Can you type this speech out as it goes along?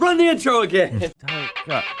the intro again.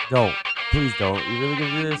 God, don't. Please don't. You really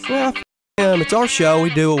gonna do this? Yeah, him. It's our show. We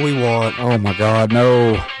do what we want. Oh my God,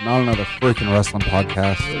 no. Not another freaking wrestling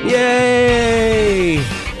podcast. Yay!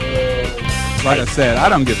 Like I said, I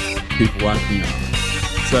don't get people like me.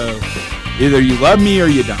 So either you love me or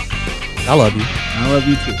you don't. I love you. I love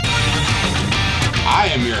you too. I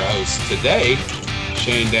am your host today,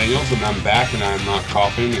 Shane Daniels, and I'm back and I'm not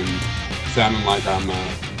coughing and sounding like I'm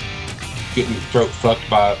getting throat fucked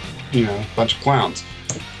by, a bunch of clowns.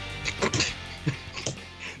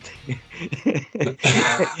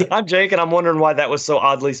 I'm Jake, and I'm wondering why that was so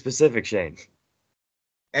oddly specific, Shane.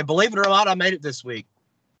 And believe it or not, I made it this week.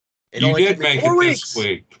 It You only did took me make 4 it weeks. this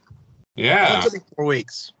week. It Yeah. only took me 4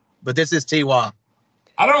 weeks. But this is TY.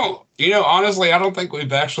 I don't, honestly, I don't think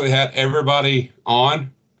we've actually had everybody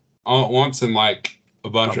on all at once in like a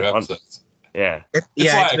bunch of episodes. Yeah. It's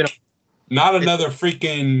like not another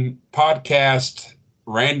freaking podcast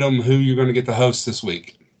random who you're going to get to host this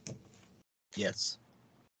week. Yes.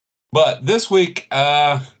 But this week,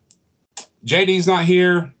 JD's not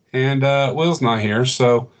here and Will's not here.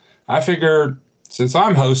 So I figured since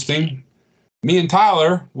I'm hosting, me and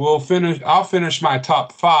Tyler will finish. I'll finish my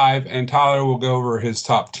top 5 and Tyler will go over his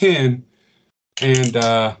top 10. And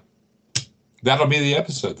that'll be the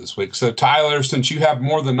episode this week. So Tyler, since you have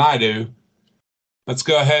more than I do, let's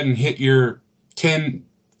go ahead and hit your 10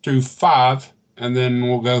 through 5. And then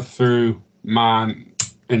we'll go through mine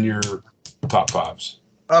and your top 5s.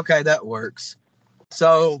 Okay, that works.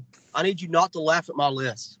 So I need you not to laugh at my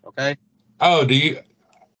list, okay? Oh,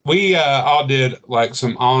 we all did like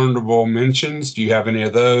some honorable mentions. Do you have any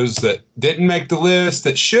of those that didn't make the list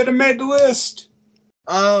that should have made the list?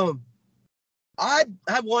 I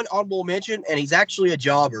have one honorable mention, and he's actually a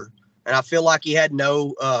jobber. And I feel like he had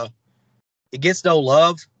he gets no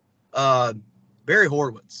love. Barry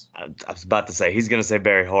Horowitz. I was about to say, he's going to say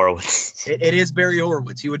Barry Horowitz. It is Barry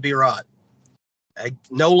Horowitz. You would be right.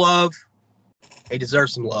 No love. He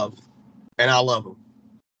deserves some love. And I love him.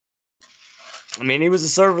 I mean, he was a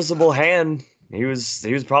serviceable hand. He was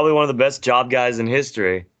probably one of the best job guys in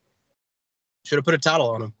history. Should have put a title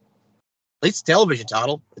on him. At least a television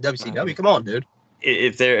title. The WCW. Come on, dude.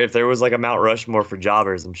 If there was like a Mount Rushmore for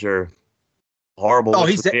jobbers, I'm sure Horrible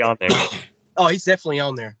would be on there. Oh, he's definitely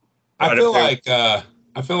on there. I feel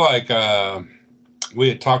like we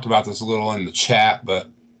had talked about this a little in the chat, but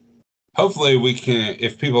hopefully we can,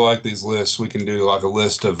 if people like these lists, we can do like a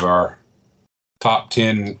list of our top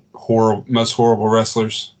 10 most horrible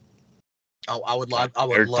wrestlers. Oh, I would love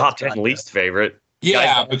top 10 least favorite.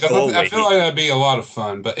 Yeah, because I feel like that'd be a lot of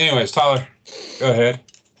fun. But anyways, Tyler, go ahead.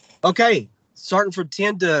 Okay, starting from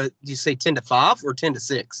 10 to, do you say 10 to 5 or 10 to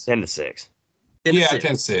 6? 10 to 6. 10 to 6.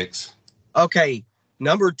 10 to 6. Okay,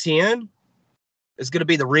 number 10 is going to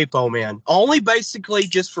be the Repo Man. Only basically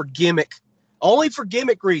just for gimmick. Only for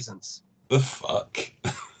gimmick reasons. The fuck?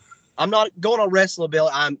 I'm not going on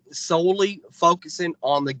wrestlability. I'm solely focusing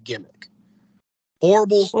on the gimmick.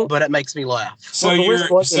 Horrible, but it makes me laugh. So your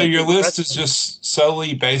list is just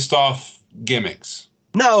solely based off gimmicks?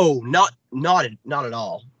 No, not at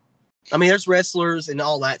all. I mean, there's wrestlers and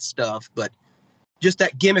all that stuff, but just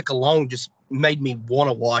that gimmick alone just made me want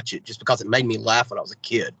to watch it just because it made me laugh when I was a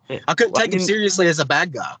kid. I couldn't take him seriously as a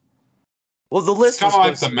bad guy. Well, the list kind of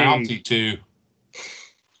like the Mountie too.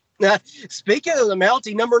 Now, speaking of the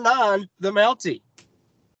Mountie, number 9, the Mountie.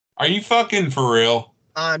 Are you fucking for real?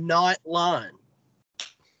 I'm not lying.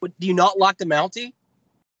 But do you not like the Mountie?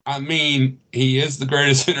 I mean, he is the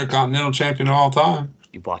greatest Intercontinental Champion of all time.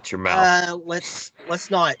 You watch your mouth. Let's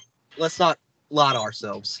not lie to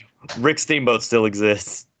ourselves. Rick Steamboat still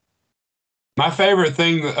exists. My favorite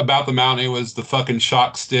thing about the Mountie was the fucking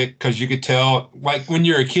shock stick, because you could tell, like, when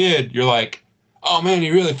you're a kid, you're like, oh man, he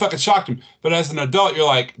really fucking shocked him. But as an adult, you're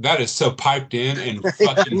like, that is so piped in and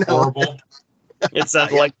fucking horrible. It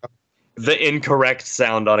sounds like the incorrect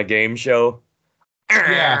sound on a game show.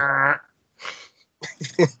 Yeah.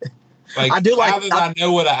 Like, I do like. now that I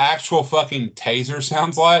know what an actual fucking taser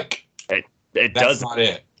sounds like, it that's does not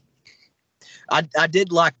it. I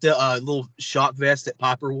did like the little shock vest that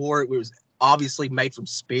Piper wore. It was obviously made from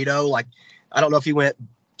Speedo. Like, I don't know if he went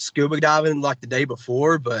scuba diving like the day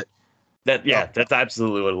before, but that's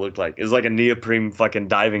absolutely what it looked like. It was like a neoprene fucking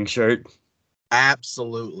diving shirt.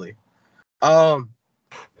 Absolutely. Going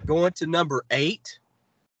to number 8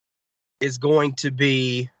 is going to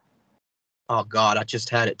be, oh God, I just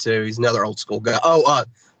had it too. He's another old school guy.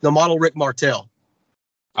 The model Rick Martel.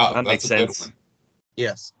 Oh, that makes sense.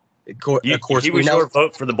 Yes. Of course, he was your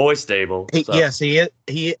vote for the boy stable. Yes,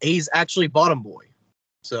 he's actually bottom boy.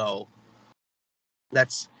 So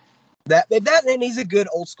that's that, and he's a good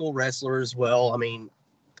old school wrestler as well. I mean,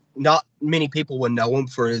 not many people would know him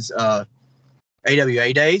for his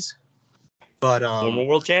AWA days, but Former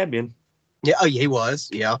world champion. yeah, oh, yeah, he was,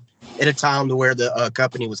 yeah, at a time to where the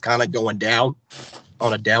company was kind of going down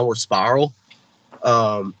on a downward spiral.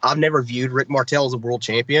 I've never viewed Rick Martel as a world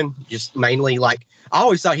champion, just mainly like I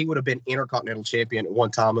always thought he would have been Intercontinental Champion at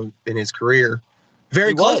one time in his career.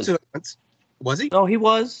 Very close to it once. Was he? No, he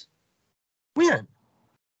was. When?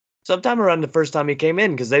 Sometime around the first time he came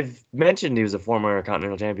in, because they've mentioned he was a former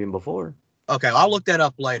Continental Champion before. Okay, I'll look that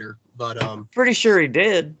up later, but Pretty sure he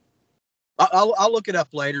did. I'll look it up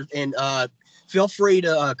later, and feel free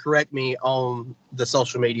to correct me on the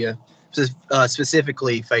social media,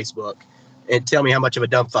 specifically Facebook, and tell me how much of a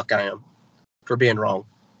dumb fuck I am for being wrong.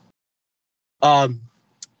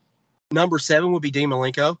 Number 7 would be Dean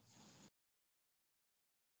Malenko.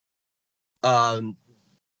 The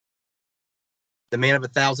man of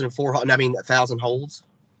 1,000 holds.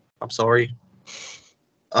 I'm sorry.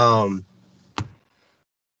 I'm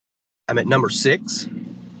at number 6.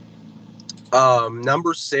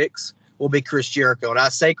 Number 6 will be Chris Jericho, and I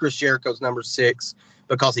say Chris Jericho's number 6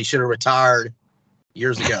 because he should have retired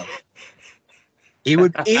years ago. He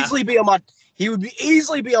would easily be on my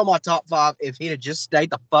top 5 if he had just stayed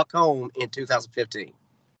the fuck home in 2015.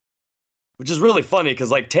 Which is really funny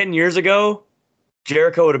because like 10 years ago,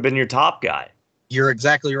 Jericho would have been your top guy. You're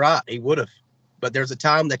exactly right. He would have. But there's a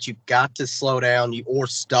time that you've got to slow down or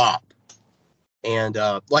stop. And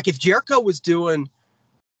like if Jericho was doing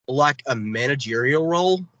like a managerial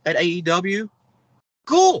role at AEW,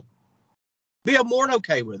 cool. Be more than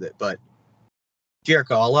okay with it. But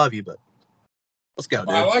Jericho, I love you, but let's go, dude.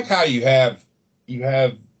 Well, I like how you have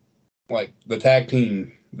like the tag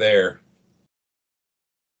team there.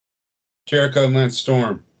 Jericho and Lance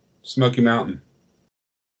Storm, Smoky Mountain.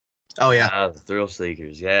 Oh yeah, The Thrill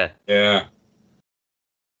Seekers, yeah. Yeah.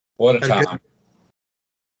 What a That's time.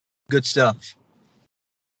 good stuff.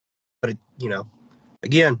 But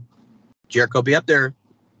again, Jericho be up there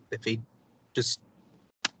if he just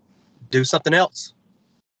do something else.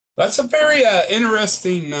 That's a very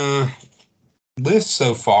interesting list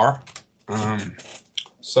so far.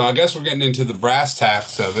 So I guess we're getting into the brass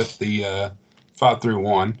tacks of it, the 5 through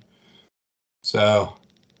 1. So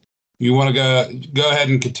you want to go ahead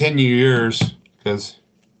and continue yours because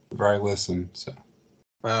you've already listened. So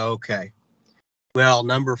Okay. Well,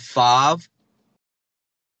 number 5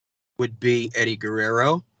 would be Eddie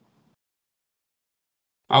Guerrero.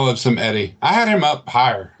 I love some Eddie. I had him up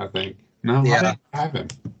higher, I think. No, Yeah. I didn't have him.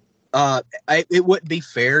 It wouldn't be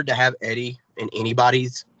fair to have Eddie in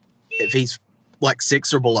anybody's. If he's like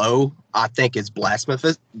 6 or below, I think is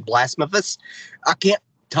blasphemous. I can't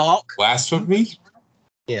talk. Blasphemy?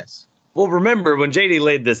 Yes. Well, remember, when JD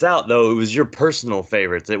laid this out, though, it was your personal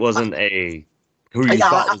favorites. It wasn't who you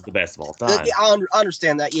thought was the best of all time. I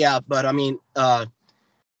understand that, yeah, but I mean,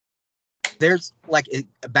 there's like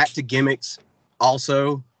back to gimmicks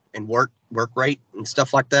also and work rate and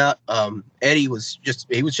stuff like that. Eddie was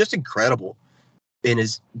just incredible in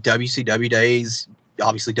his WCW days,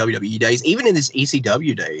 obviously WWE days, even in his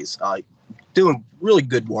ECW days, doing really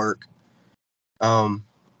good work.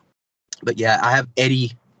 But yeah, I have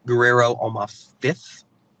Eddie Guerrero on my 5th.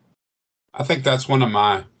 I think that's one of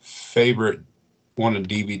my favorite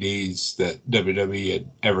DVDs that WWE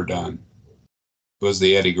had ever done was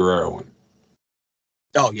the Eddie Guerrero one.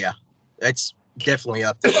 Oh yeah, that's definitely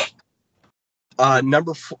up there.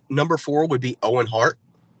 Number 4 would be Owen Hart.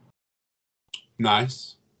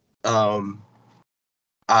 Nice.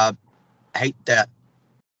 I hate that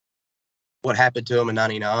what happened to him in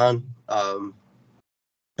 '99.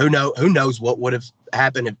 Who knows what would have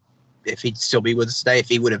happened if he'd still be with us today, if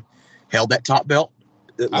he would have held that top belt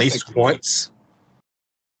at least once.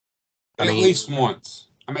 At least once.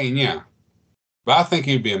 I mean, yeah. But I think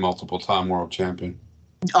he'd be a multiple-time world champion.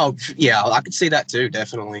 Oh, yeah, I could see that too,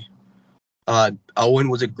 definitely. Owen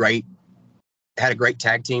was had a great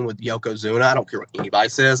tag team with Yokozuna. I don't care what anybody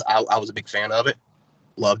says. I was a big fan of it.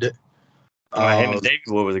 Loved it. Him and David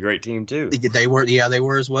Wood was a great team, too. They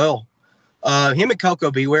were as well. Him and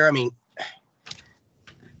Coco Beware, I mean,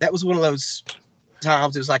 that was one of those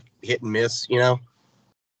times it was like hit and miss,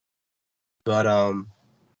 But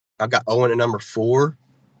I got Owen at number 4.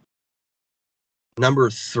 Number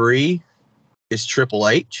 3 is Triple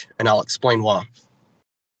H, and I'll explain why.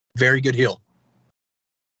 Very good heel.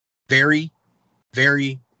 Very,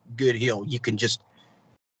 very good heel. You can just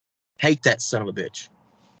hate that son of a bitch.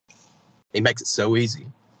 He makes it so easy.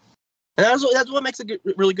 And that's what makes a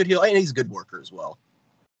really good heel. And he's a good worker as well.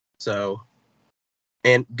 So,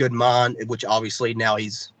 and good mind, which obviously now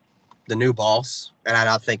he's the new boss. And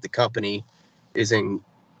I think the company is in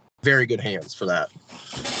very good hands for that.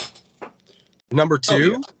 Number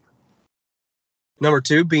two, Oh, yeah. number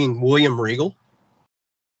two being William Regal.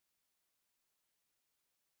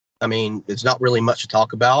 I mean, it's not really much to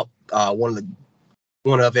talk about. One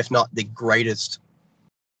of, if not the greatest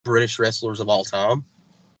British wrestlers of all time.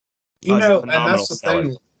 You He's a know, and phenomenal that's the seller.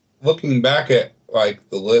 thing. Looking back at like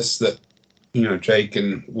the list that Jake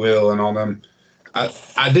and Will and all them,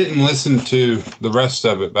 I didn't listen to the rest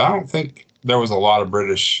of it, but I don't think there was a lot of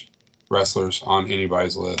British wrestlers on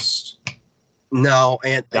anybody's list. No,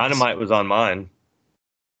 and Dynamite was on mine.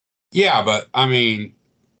 Yeah, but I mean,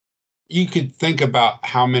 you could think about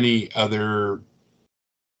how many other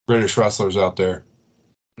British wrestlers out there.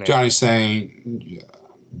 Yeah. Johnny Saint, Jim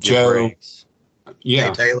Joe, Briggs, yeah,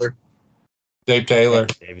 Dave Taylor. Dave Taylor,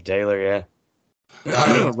 David Taylor, yeah.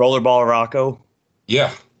 Uh, Rollerball Rocco.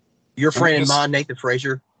 yeah. Your friend and just- mine, Nathan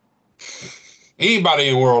Frazier. Anybody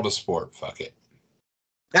in world of sport, fuck it.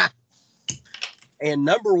 And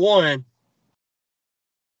number one,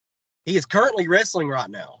 he is currently wrestling right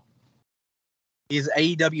now. He is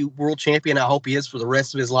AEW World Champion. I hope he is for the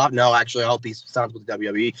rest of his life. No, actually, I hope he signs with the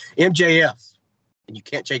WWE. MJF. And you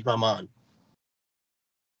can't change my mind.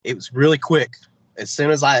 It was really quick. As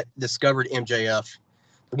soon as I discovered MJF,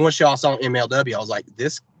 the one show I saw on MLW, I was like,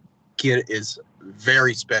 this kid is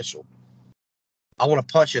very special. I want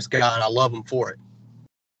to punch this guy, and I love him for it.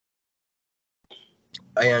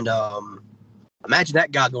 And imagine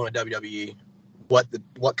that guy going to WWE.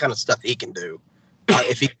 What kind of stuff he can do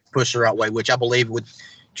if he push the right way, which I believe with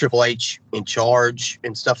Triple H in charge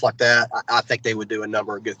and stuff like that, I think they would do a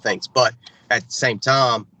number of good things. But at the same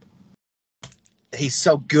time, he's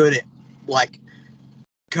so good at like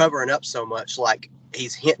covering up so much. Like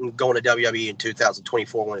he's hinting going to WWE in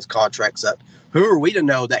 2024 when his contract's up. Who are we to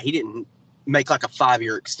know that he didn't make like a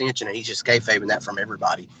 5-year extension and he's just kayfabing that from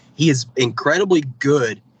everybody? He is incredibly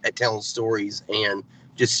good at telling stories and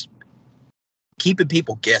just keeping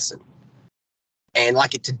people guessing. And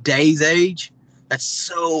like at today's age, that's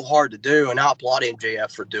so hard to do. And I applaud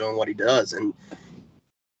MJF for doing what he does. And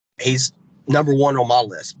he's number one on my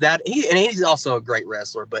list. He's also a great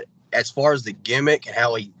wrestler, but as far as the gimmick and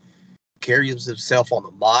how he carries himself on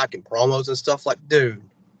the mic and promos and stuff, like, dude,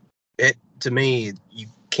 to me, you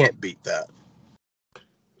can't beat that.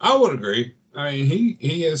 I would agree. I mean,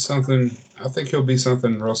 he is something. I think he'll be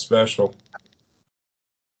something real special.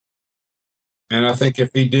 And I think if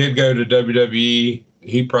he did go to WWE,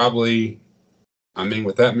 he probably, I mean,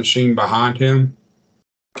 with that machine behind him,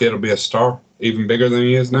 kid'll be a star, even bigger than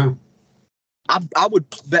he is now. I would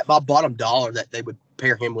bet my bottom dollar that they would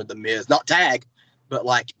pair him with The Miz. Not tag, but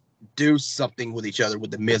like do something with each other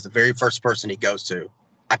with The Miz, the very first person he goes to.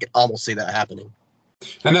 I could almost see that happening.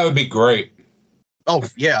 And that would be great. Oh,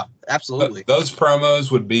 yeah, absolutely. Those promos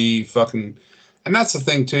would be fucking, and that's the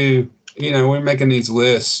thing too. We're making these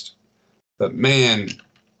lists, but man,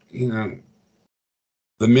 The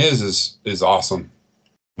Miz is awesome.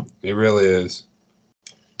 It really is.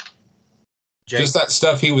 Jake, Just that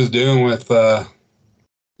stuff he was doing with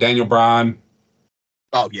Daniel Bryan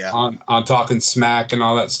oh, yeah. on talking smack and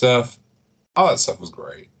all that stuff. All that stuff was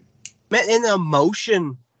great. Man, and the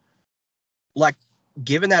emotion, like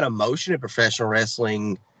giving that emotion in professional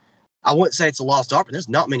wrestling, I wouldn't say it's a lost art, but there's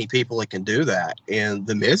not many people that can do that. And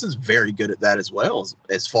The Miz is very good at that as well,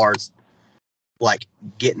 as far as like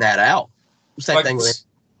getting that out. Same Like thing with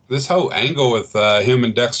this whole angle with him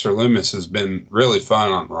and Dexter Lumis has been really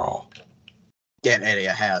fun on Raw. it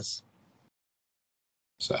has.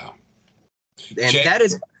 So, And Jake,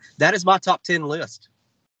 that is my top 10 list.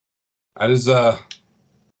 that's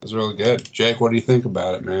really good. Jake, what do you think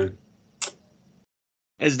about it, man?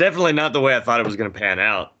 It's definitely not the way I thought it was going to pan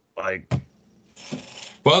out. Like,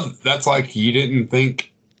 Well, that's like you didn't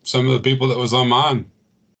think some of the people that was on mine.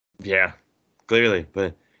 yeah, clearly,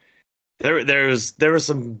 but there were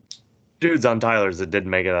some dudes on Tyler's that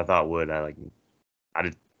didn't make it. I thought would.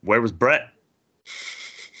 Where was Brett?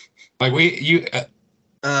 Like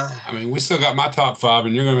I mean, we still got my top 5,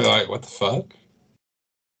 and you're gonna be like, "What the fuck?"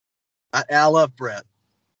 I love Brett,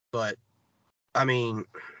 but I mean,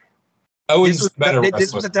 Owen's better.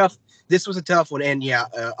 this was a tough one, and yeah,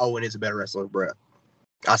 Owen is a better wrestler than Brett.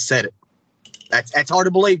 I said it. That's hard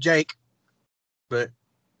to believe, Jake, but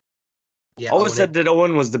yeah. Owen said that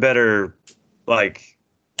Owen was the better, like,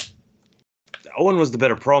 Owen was the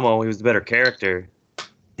better promo. He was the better character.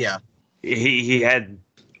 Yeah. He had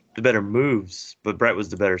the better moves, but Brett was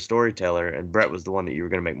the better storyteller, and Brett was the one that you were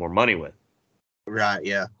going to make more money with. Right,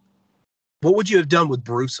 yeah. What would you have done with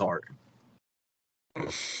Bruce Hart?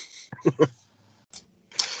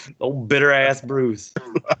 Old bitter ass Bruce.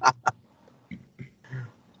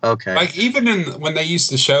 Okay. Like even when they used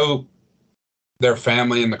to show their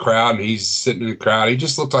family in the crowd, and he's sitting in the crowd. He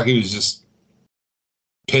just looked like he was just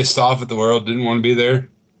pissed off at the world, didn't want to be there.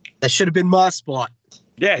 That should have been my spot.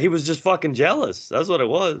 Yeah, he was just fucking jealous. That's what it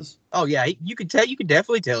was. Oh yeah, you could tell. You could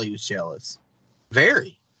definitely tell he was jealous.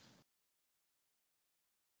 Very.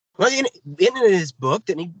 Well, in his book,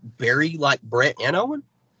 didn't he bury like Brett and Owen?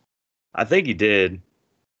 I think he did.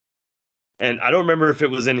 And I don't remember if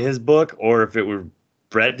it was in his book or if it were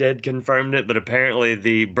Brett had confirmed it, but apparently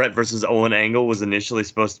the Brett versus Owen angle was initially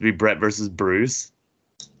supposed to be Brett versus Bruce.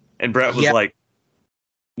 And Brett was like,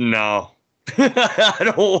 no, I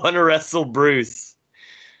don't want to wrestle Bruce.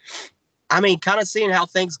 I mean, kind of seeing how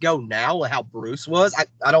things go now, how Bruce was,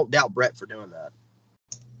 I don't doubt Brett for doing that.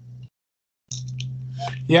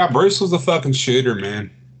 Yeah, Bruce was a fucking shooter, man.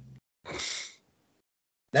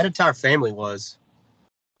 That entire family was.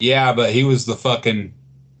 Yeah, but he was the fucking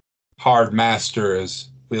hard master, as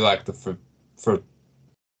we like to prefer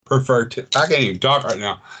to. I can't even talk right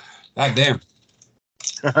now. God damn.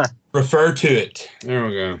 Refer to it. There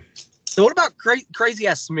we go. So what about Crazy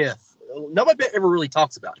Ass Smith? Nobody ever really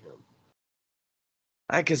talks about him.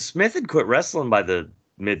 Because Smith had quit wrestling by the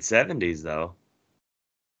mid-70s, though.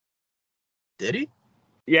 Did he?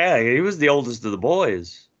 Yeah, he was the oldest of the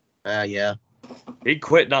boys. Yeah. He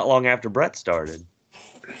quit not long after Brett started.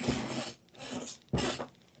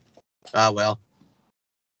 Well.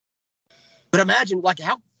 But imagine, like,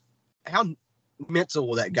 how mental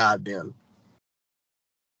will that guy have been?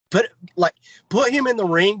 Put him in the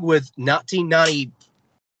ring with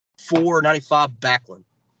 1994, 95 Backlund.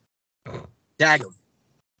 Dag him.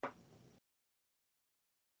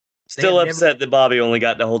 Still upset that Bobby only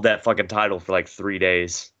got to hold that fucking title for like 3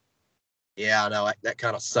 days. Yeah, I know. That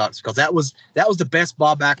kind of sucks because that was the best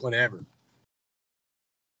Bob Backlund ever.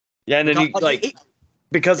 Yeah, and then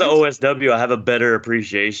because of OSW, I have a better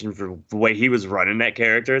appreciation for the way he was running that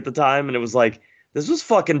character at the time, and it was like, this was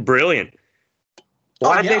fucking brilliant.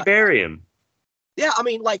 Why'd they bury him? Yeah, I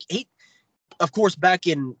mean, like, of course, back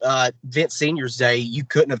in Vince Sr.'s day, you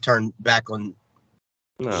couldn't have turned Backlund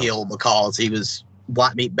heel because he was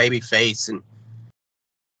white meat baby face, and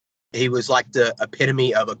he was like the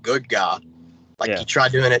epitome of a good guy. Like, he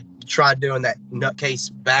tried doing that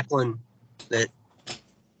nutcase Backlund that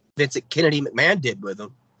Vincent Kennedy McMahon did with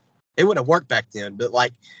him. It wouldn't have worked back then, but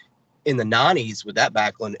like in the 90s with that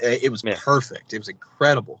Backlund, it was perfect. It was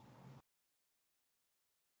incredible.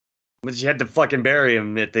 But you had to fucking bury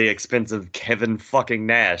him at the expense of Kevin fucking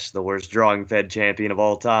Nash, the worst drawing fed champion of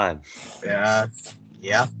all time. Yeah,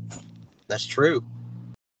 that's true.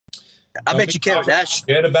 I bet you Kevin Nash.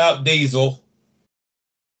 Forget about Diesel.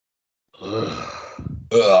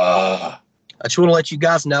 I just want to let you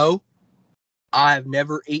guys know, I've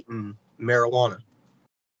never eaten marijuana.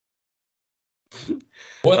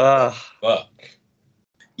 What the fuck?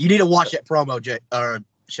 You need to watch that promo,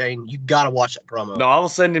 Shane. You gotta watch that promo. No, I will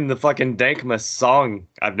send him the fucking Dankmas song.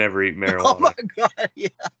 I've never eaten marijuana. Oh my god, yeah.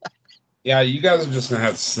 Yeah, you guys are just gonna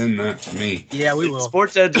have to send that to me. Yeah, we will.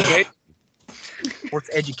 Sports education. Sports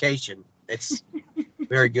education. It's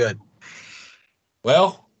very good.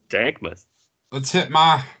 Well, Dankmas. Let's hit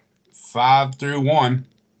my 5 through 1.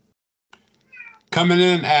 Coming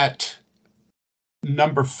in at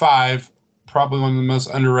number 5, probably one of the most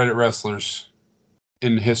underrated wrestlers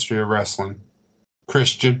in the history of wrestling,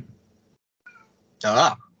 Christian.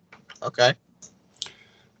 Okay.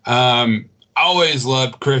 Always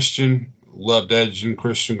loved Christian. Loved Edge and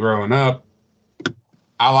Christian growing up.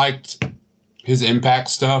 I liked his Impact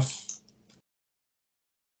stuff.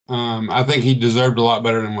 I think he deserved a lot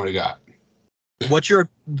better than what he got. What's your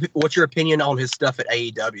opinion on his stuff at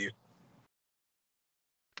AEW?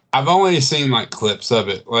 I've only seen like clips of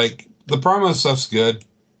it. Like the promo stuff's good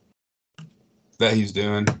that he's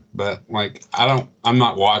doing, but like I'm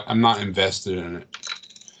not invested in it.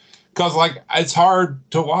 Cause like it's hard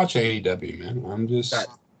to watch AEW, man.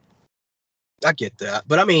 I get that,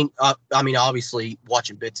 but I mean, obviously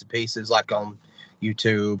watching bits and pieces like on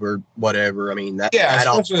YouTube or whatever. I mean,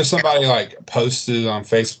 especially if somebody like posted on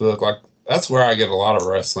Facebook, like that's where I get a lot of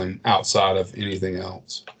wrestling outside of anything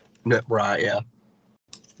else. Right? Yeah.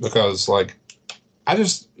 Because like,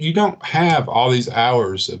 you don't have all these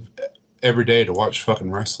hours of every day to watch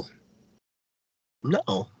fucking wrestling.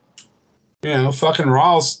 No. You know, fucking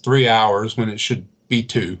Raw's 3 hours when it should be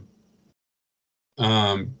 2.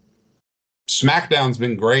 SmackDown's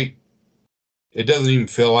been great. It doesn't even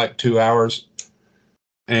feel like 2 hours.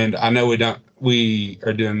 And I know we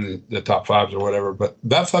are doing the top 5s or whatever, but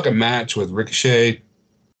that fucking match with Ricochet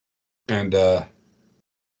and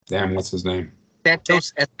what's his name?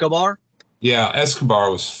 Santos Escobar? Yeah, Escobar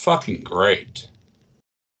was fucking great.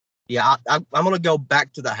 Yeah, I'm gonna go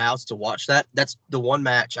back to the house to watch that. That's the one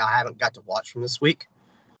match I haven't got to watch from this week.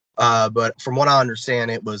 But from what I understand,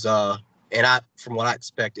 it was from what I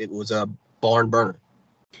expect, it was a barn burner.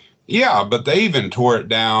 Yeah, but they even tore it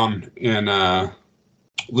down in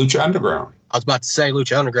Lucha Underground. I was about to say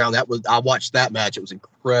Lucha Underground. I watched that match. It was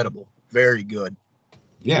incredible, very good.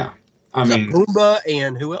 Yeah, I mean, Pumbaa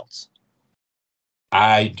and who else?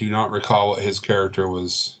 I do not recall what his character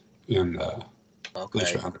was in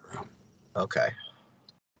Lucha Underground. Okay,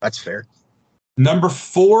 that's fair. Number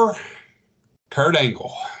 4, Kurt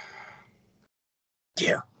Angle.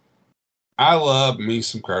 Yeah, I love me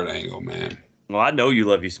some Kurt Angle, man. Well, I know you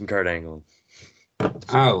love you some Kurt Angle.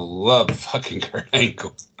 I love fucking Kurt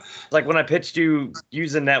Angle. It's like when I pitched you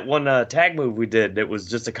using that one tag move we did that was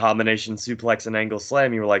just a combination suplex and angle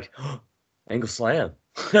slam. You were like, oh, angle slam.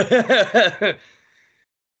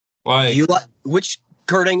 Like, which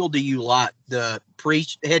Kurt Angle do you like? The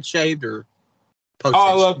pre-head shaved or post?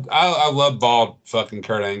 Oh, I love bald fucking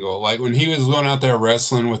Kurt Angle. Like when he was going out there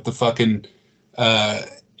wrestling with the fucking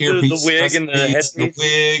earpiece, the wig and the headpiece. The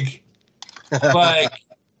wig. Like,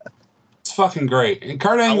 it's fucking great. And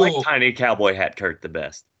Kurt Angle, I like tiny cowboy hat Kurt the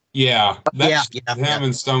best. Yeah, that's him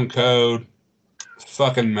and Stone Cold.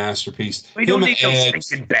 Fucking masterpiece. We don't need those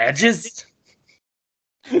stinking badges.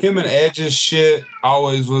 Him and Edge's shit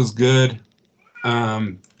always was good.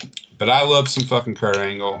 But I love some fucking Kurt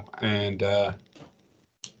Angle, and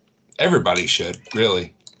everybody should,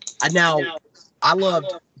 really. I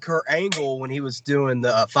loved Kurt Angle when he was doing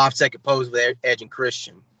the 5-second pose with Edge and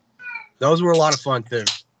Christian. Those were a lot of fun, too.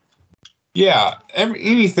 Yeah,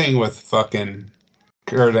 anything with fucking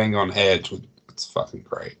Kurt Angle and Edge, it's fucking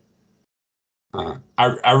great.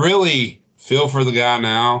 I really feel for the guy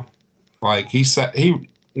now. Like,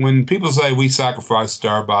 when people say we sacrificed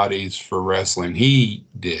our bodies for wrestling, he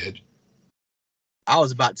did. I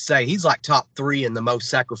was about to say, he's like top 3 and the most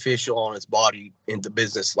sacrificial on his body in the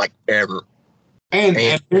business, like, ever. And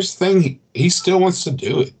here's the thing, he still wants to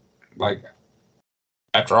do it. Like,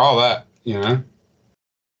 after all that, you know?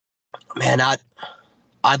 Man,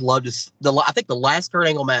 I'd love to. I think the last Kurt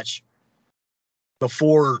Angle match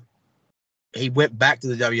before he went back to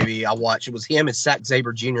the WWE I watched, it was him and Zack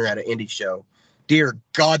Sabre Jr. at an indie show. Dear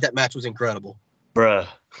God, that match was incredible. Bruh.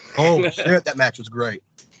 Oh, shit, that match was great.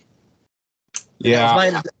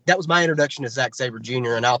 Yeah. That was my introduction to Zack Sabre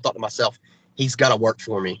Jr., and I thought to myself, he's got to work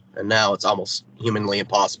for me. And now it's almost humanly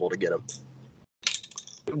impossible to get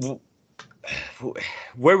him.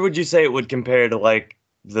 Where would you say it would compare to, like,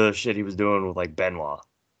 the shit he was doing with, like, Benoit?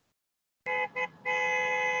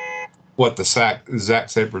 What, the Zack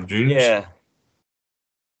Sabre Jr.? Yeah.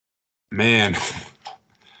 Man,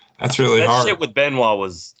 that's really hard. That shit with Benoit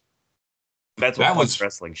was... That's what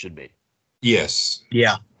wrestling should be. Yes.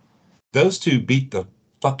 Yeah. Those two beat the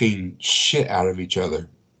fucking shit out of each other.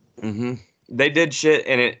 Mm-hmm. They did shit,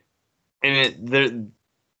 and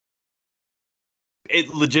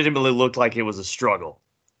it legitimately looked like it was a struggle,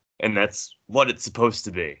 and that's what it's supposed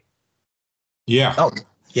to be. Yeah. Oh,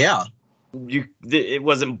 yeah. It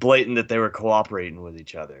wasn't blatant that they were cooperating with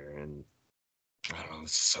each other, and I don't know, it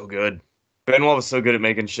was so good. Benoit was so good at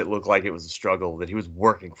making shit look like it was a struggle that he was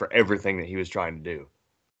working for everything that he was trying to do.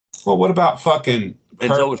 Well, what about fucking Kurt?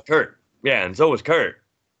 And so was Kurt. Yeah, and so was Kurt.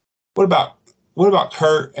 What about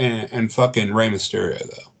Kurt and fucking Rey Mysterio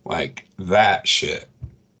though? Like that shit.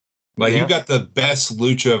 Like you got the best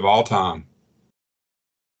lucha of all time.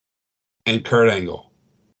 And Kurt Angle.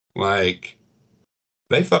 Like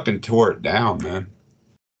they fucking tore it down, man.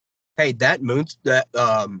 Hey, that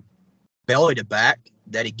belly to back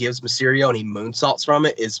that he gives Mysterio and he moonsaults from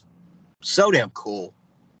it is so damn cool.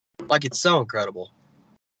 Like it's so incredible.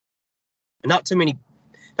 And not too many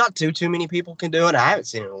people can do it. I haven't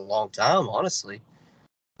seen it in a long time, honestly.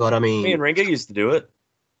 But I mean, me and Ringo used to do it.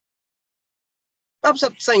 I'm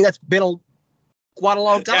saying that's been quite a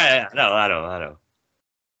long time. Yeah, I know.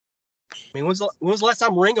 I mean, when was the last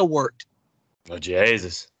time Ringo worked? Oh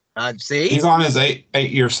Jesus! See, he's on his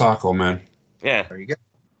 8-year cycle, man. Yeah, there you go.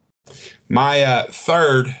 My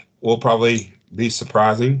third will probably be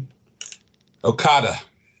surprising. Okada.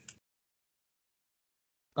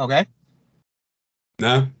 Okay.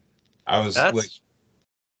 No, I'd be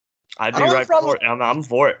right for it. I'm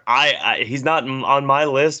for it. He's not on my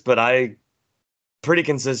list, but I pretty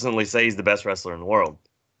consistently say he's the best wrestler in the world.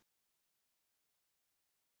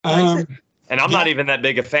 Um, And I'm not even that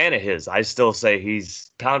big a fan of his. I still say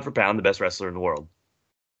he's pound for pound the best wrestler in the world.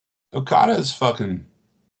 Okada is fucking,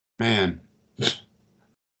 man.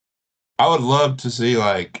 I would love to see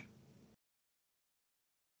like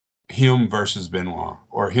him versus Benoit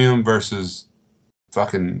or him versus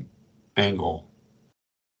fucking Angle.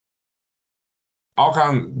 all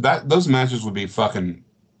kind that those matches would be fucking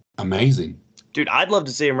amazing. Dude, I'd love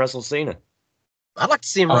to see him wrestle Cena. I'd like to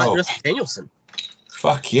see him wrestle Danielson.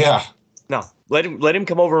 Fuck yeah. No, let him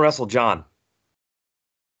come over and wrestle John.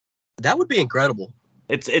 That would be incredible.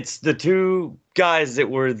 It's the two guys that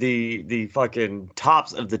were the fucking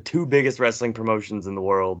tops of the two biggest wrestling promotions in the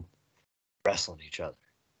world wrestling each other.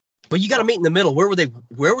 But you got to meet in the middle. Where were they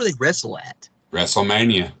wrestle at?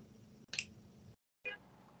 WrestleMania.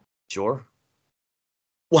 Sure.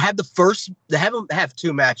 Well, have them have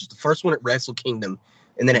two matches. The first one at Wrestle Kingdom,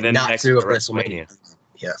 and then at Not True at WrestleMania.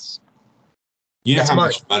 Yes. You know how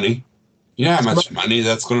much money? You know how much money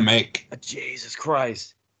that's going to make? Jesus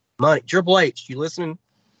Christ. Money. Triple H, you listening?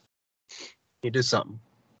 You do something.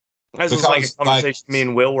 This was like a conversation me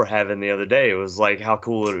and Will were having the other day. It was like how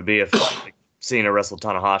cool it would be if Cena wrestled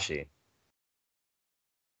Tanahashi.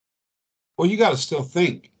 Well, you got to still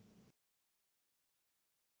think.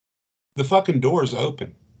 The fucking door's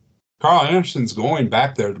open. Carl Anderson's going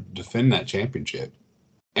back there to defend that championship.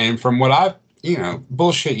 And from what I've,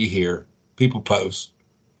 bullshit you hear, people post.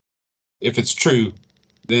 If it's true,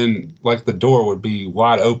 then like the door would be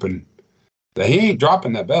wide open that he ain't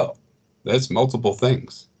dropping that belt. That's multiple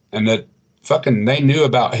things. And that fucking they knew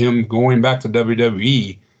about him going back to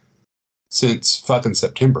WWE since fucking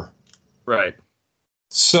September. Right.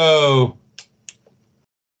 So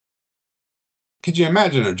could you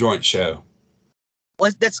imagine a joint show?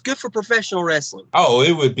 Well, that's good for professional wrestling. Oh,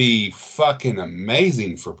 it would be fucking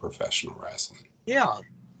amazing for professional wrestling. Yeah.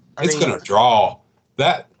 It's going to draw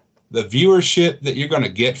that. The viewership that you're going to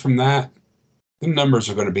get from that, the numbers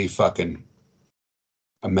are going to be fucking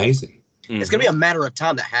amazing. It's going to be a matter of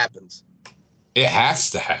time that happens. It has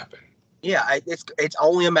to happen. Yeah, it's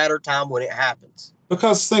only a matter of time when it happens.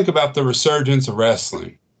 Because think about the resurgence of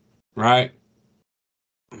wrestling, right?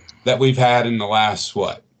 That we've had in the last,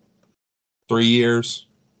 3 years?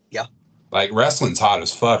 Yeah. Like, wrestling's hot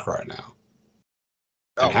as fuck right now.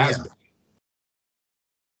 It has been.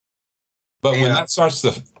 But when that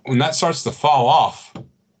starts to fall off,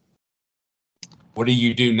 what do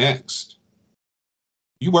you do next?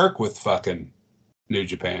 You work with fucking New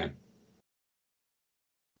Japan.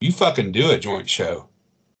 You fucking do a joint show.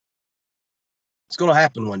 It's going to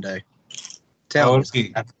happen one day.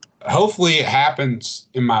 Hopefully it happens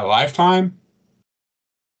in my lifetime.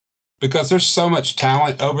 Because there's so much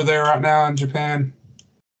talent over there right now in Japan.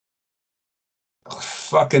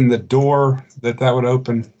 Fucking the door that would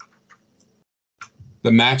open.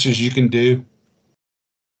 The matches you can do.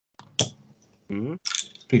 Mm-hmm.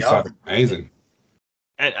 Be fucking amazing.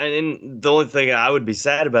 And the only thing I would be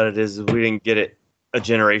sad about it is we didn't get it a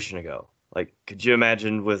generation ago. Like, could you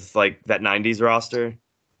imagine with like that 90s roster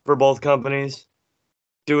for both companies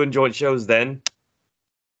doing joint shows then?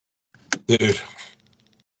 Dude.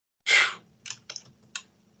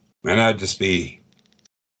 Man, it'd be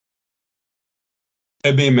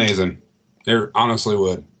amazing. It honestly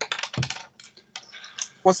would.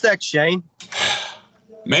 What's that, Shane?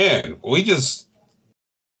 Man, we just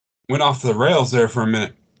went off the rails there for a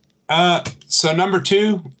minute. So number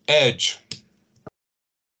 2, Edge.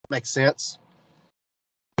 Makes sense.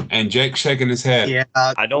 And Jake shaking his head. Yeah,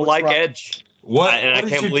 I don't like Edge. What? And what I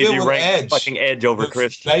can't believe you ranked fucking Edge over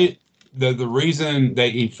Christian. The reason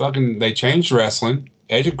they changed wrestling,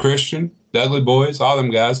 Edge and Christian, Dudley Boys, all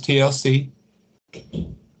them guys, TLC.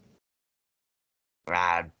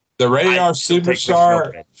 The Radar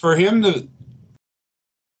Superstar, for him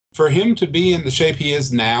to be in the shape he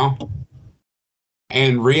is now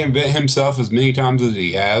and reinvent himself as many times as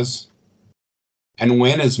he has and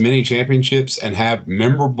win as many championships and have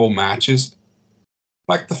memorable matches,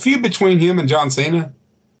 like the feud between him and John Cena,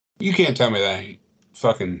 you can't tell me that he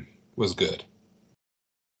fucking was good.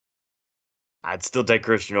 I'd still take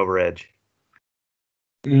Christian over Edge.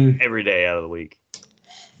 Every day out of the week.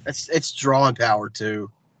 It's drawing power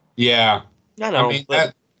too. Yeah. I know. I mean,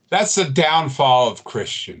 that's the downfall of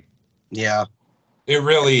Christian. Yeah. It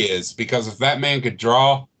really is, because if that man could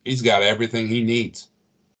draw, he's got everything he needs.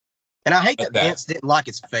 And I hate that Vince didn't like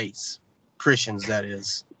his face. Christian's, that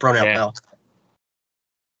is. Pronoun belt.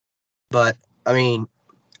 But, I mean,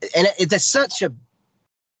 and it's such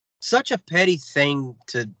a petty thing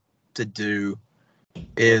to do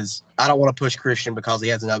is I don't want to push Christian because he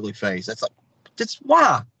has an ugly face. That's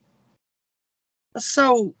why. That's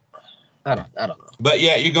so, I don't know. But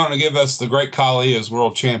yeah, you're going to give us the Great Khali as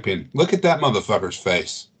world champion. Look at that motherfucker's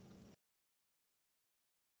face.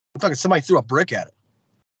 Looks like somebody threw a brick at it.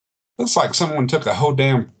 Looks like someone took a whole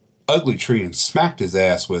damn ugly tree and smacked his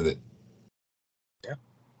ass with it. Yeah.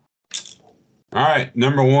 All right,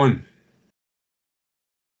 number 1.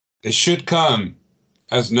 It should come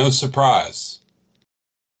as no surprise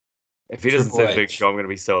If he doesn't Triple say Big H. Show, I'm going to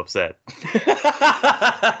be so upset.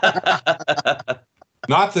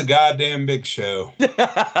 Not the goddamn Big Show.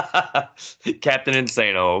 Captain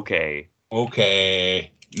Insano, okay.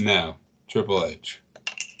 Okay. No. Triple H.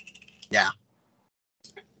 Yeah.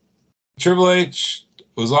 Triple H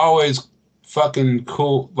was always fucking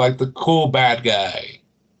cool, like the cool bad guy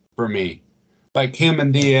for me. Like him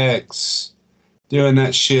and DX doing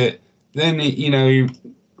that shit. Then, he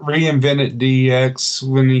reinvented DX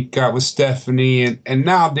when he got with Stephanie. And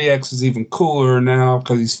now DX is even cooler now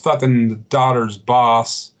because he's fucking the daughter's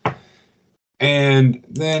boss. And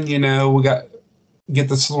then, we get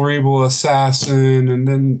the Cerebral Assassin, and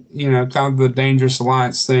then, kind of the Dangerous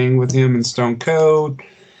Alliance thing with him and Stone Cold.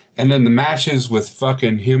 And then the matches with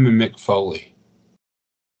fucking him and Mick Foley.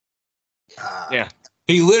 Yeah.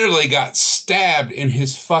 He literally got stabbed in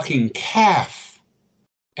his fucking calf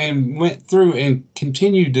and went through and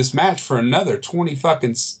continued this match for another 20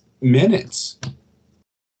 fucking minutes.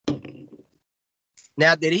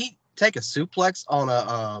 Now, did he take a suplex on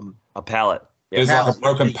a pallet? It was like a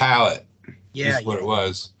broken pallet. Yeah, is what it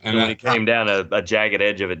was. And when he came down, a jagged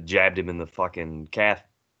edge of it jabbed him in the fucking calf.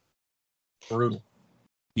 Brutal.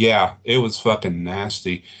 Yeah, it was fucking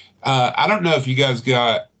nasty. I don't know if you guys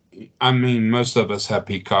most of us have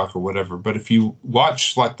Peacock or whatever, but if you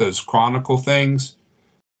watch like those Chronicle things,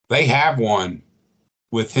 they have one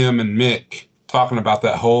with him and Mick talking about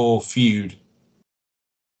that whole feud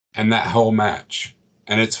and that whole match.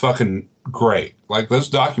 And it's fucking great. Like, those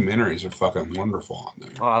documentaries are fucking wonderful on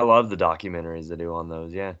there. Oh, I love the documentaries they do on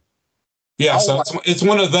those, yeah. Yeah, so it's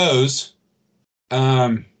one of those.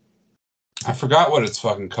 I forgot what it's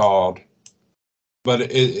fucking called, but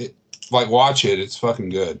it like, watch it. It's fucking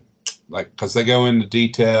good. Like, because they go into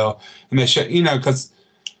detail and they show, because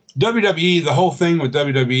WWE, the whole thing with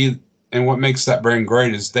WWE and what makes that brand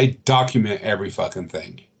great is they document every fucking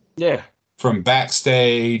thing. Yeah. From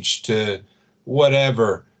backstage to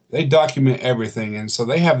whatever, they document everything. And so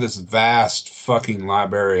they have this vast fucking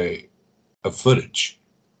library of footage.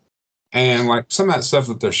 And like some of that stuff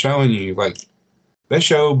that they're showing you, like, they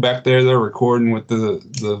show back there, they're recording with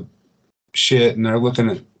the shit, and they're looking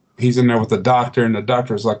at, he's in there with the doctor, and the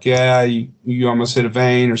doctor's like, yeah, you almost hit a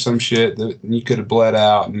vein or some shit that you could have bled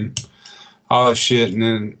out and all this shit. And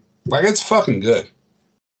then, like, it's fucking good.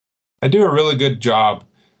 I do a really good job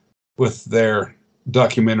with their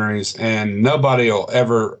documentaries, and nobody will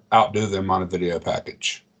ever outdo them on a video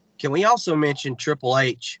package. Can we also mention Triple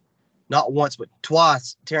H, not once but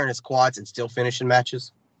twice, tearing his quads and still finishing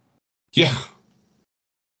matches? Yeah.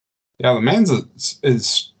 Yeah, the man's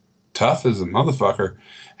is tough as a motherfucker.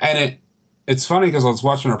 And it's funny because I was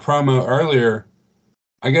watching a promo earlier.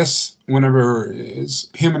 I guess whenever it's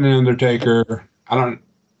him and the Undertaker, I don't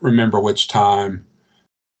remember which time.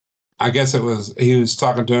 I guess it was, he was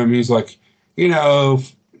talking to him. He's like,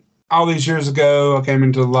 all these years ago, I came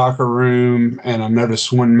into the locker room and I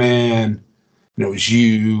noticed one man, and it was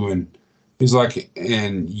you. And he's like,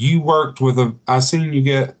 and you worked with I seen you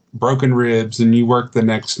get broken ribs and you worked the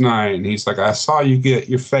next night. And he's like, I saw you get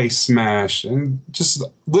your face smashed, and just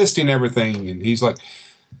listing everything. And he's like,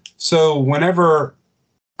 so whenever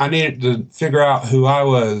I needed to figure out who I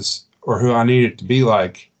was or who I needed to be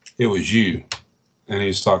like, it was you. And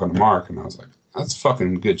he's talking to Mark, and I was like, that's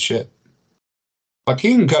fucking good shit. Like,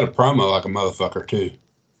 he can cut a promo like a motherfucker too.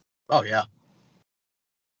 Oh yeah.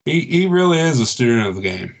 He really is a student of the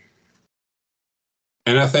game.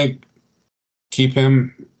 And I think keep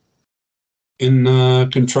him in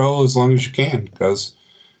control as long as you can, because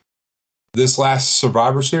this last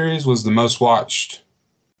Survivor Series was the most watched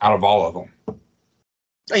out of all of them.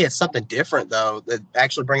 Oh, yeah, something different though. That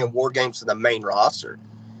actually bringing War Games to the main roster.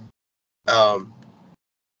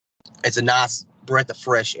 It's a nice breath of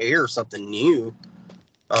fresh air, something new.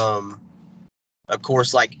 Of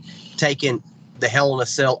course, like taking the Hell in a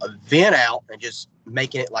Cell event out and just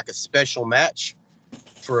making it like a special match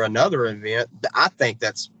for another event. I think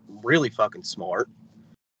that's really fucking smart.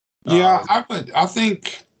 Yeah, I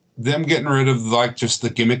think them getting rid of like just the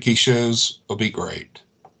gimmicky shows will be great.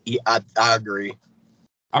 Yeah, I agree.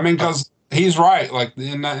 I mean, because he's right. Like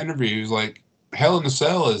in that interview, he's like, Hell in a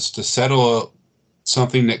Cell is to settle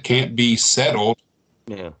something that can't be settled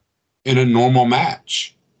in a normal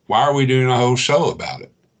match. Why are we doing a whole show about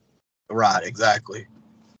it? Right, exactly.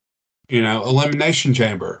 Elimination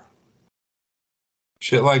Chamber.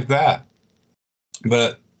 Shit like that.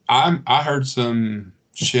 But I heard some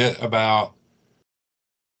shit about,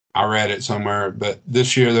 I read it somewhere, but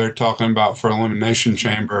this year they're talking about for Elimination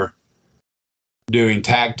Chamber doing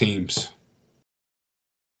tag teams.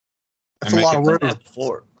 That's a lot of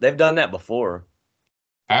work. They've done that before.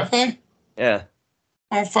 Have they? Yeah.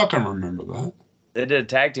 I don't fucking remember that. They did a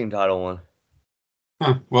tag team title one.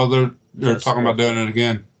 Huh. Well, they're Yes. talking about doing it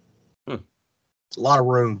again. It's a lot of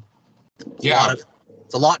room. Yeah.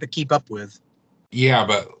 It's a lot to keep up with. Yeah,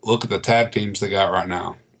 but look at the tag teams they got right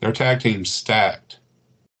now. Their tag team's stacked.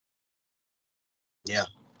 Yeah.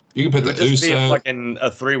 You can put It would the just be Uso.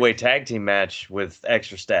 a three-way tag team match with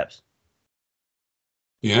extra steps.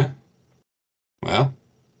 Yeah. Well,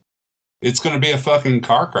 it's going to be a fucking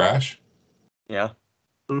car crash. Yeah.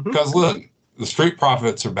 Because look, the Street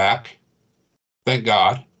Profits are back. Thank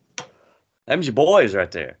God. Them's your boys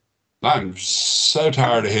right there. I'm so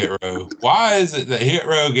tired of Hit Row. Why is it that Hit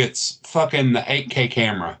Row gets fucking the 8K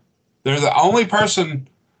camera? They're the only person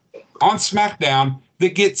on SmackDown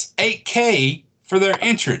that gets 8K for their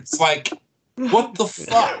entrance. Like, what the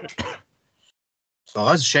fuck? So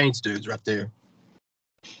that's Shane's dudes right there.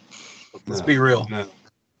 Let's be real.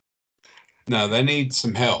 No, they need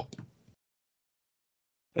some help.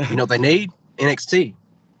 You know what they need? NXT.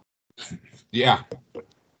 Yeah.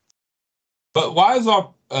 But why is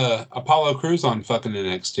Apollo Crews on fucking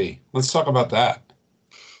NXT? Let's talk about that.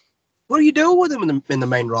 What are you doing with him in the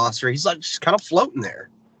main roster? He's like just kind of floating there.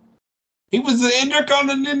 He was the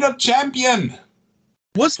Intercontinental Champion.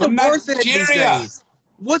 What's the From worth in it these Nigeria. days?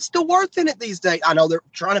 What's the worth in it these days? I know they're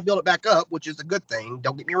trying to build it back up, which is a good thing.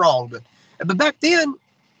 Don't get me wrong, but back then,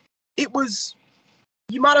 it was,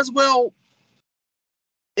 you might as well,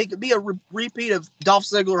 it could be a repeat of Dolph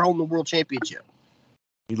Ziggler holding the world championship.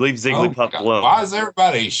 You leave Zigglypuff God. alone. Why is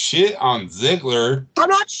everybody shit on Ziggler? I'm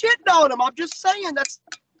not shitting on him. I'm just saying that's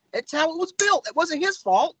how it was built. It wasn't his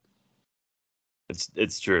fault.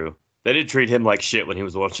 It's true. They did treat him like shit when he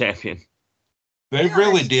was world champion. They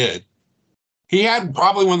really did. He had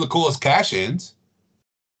probably one of the coolest cash-ins.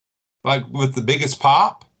 Like, with the biggest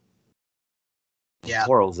pop. Yeah,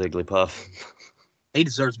 Poor old Zigglypuff. he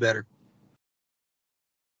deserves better.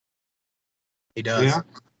 He does. Yeah.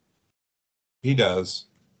 He does.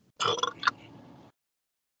 But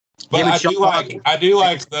Him and I Shawn do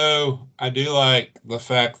like the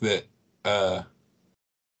fact that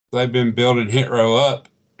they've been building Hit Row up,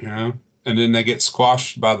 you know, and then they get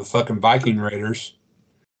squashed by the fucking Viking Raiders.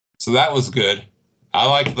 So that was good. I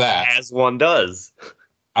like that. As one does.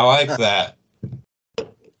 I like that.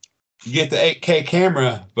 You get the 8K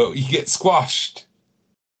camera, but you get squashed.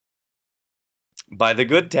 By the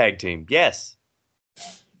good tag team. Yes.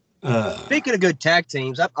 Speaking of good tag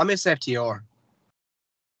teams, I miss FTR.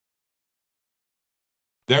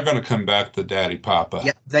 They're going to come back to Daddy Papa.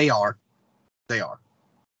 Yeah, they are. They are.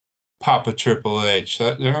 Papa Triple H.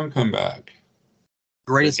 They're going to come back.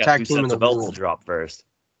 Greatest They've got tag two team in sets the of belts world. to drop first.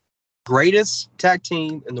 Greatest tag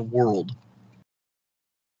team in the world.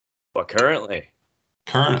 But currently.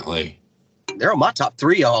 They're on my top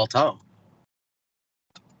 3 all time.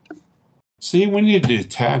 See, we need to do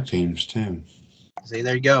tag teams too. See,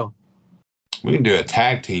 there you go. We can do a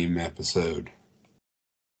tag team episode.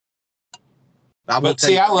 I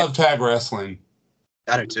love tag wrestling.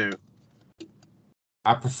 I do too.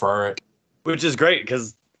 I prefer it. Which is great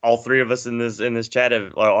because all three of us in this chat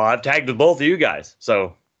have I've tagged with both of you guys.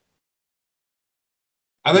 So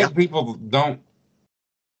I think people don't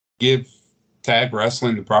give tag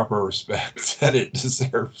wrestling the proper respect that it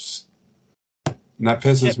deserves. And that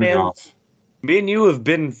pisses me off. Me and you have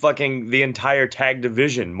been fucking the entire tag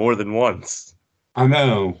division more than once. I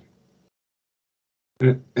know.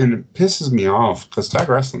 And it pisses me off because tag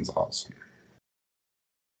wrestling's awesome.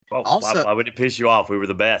 Well, Also- why would it piss you off? We were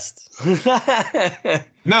the best.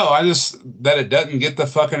 No, that it doesn't get the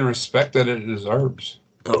fucking respect that it deserves.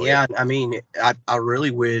 Oh, Yeah, I mean, I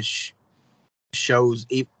really wish shows,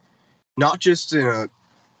 not just in a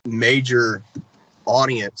major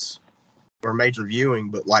audience or major viewing,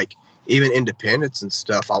 but like even independents and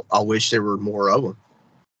stuff. I wish there were more of them.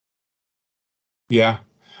 Yeah.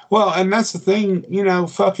 Well, and that's the thing, you know,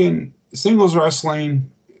 fucking singles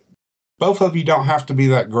wrestling, both of you don't have to be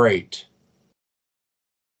that great.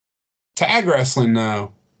 Tag wrestling,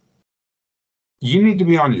 though, you need to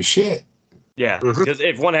be on your shit. Yeah, Mhm. because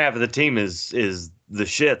if one half of the team is the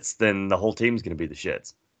shits, then the whole team's going to be the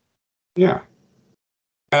shits. Yeah.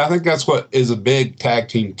 And I think that's what is a big tag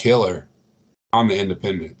team killer on the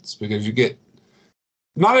independents, because you get,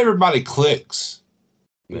 not everybody clicks.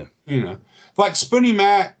 Yeah. You know, like Spoonie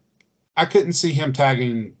Mac, I couldn't see him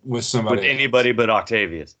tagging with somebody With else. anybody but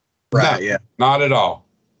Octavius. Right? No, Yeah. not at all.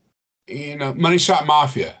 You know, Money Shot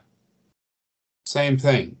Mafia, same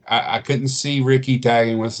thing. I couldn't see Ricky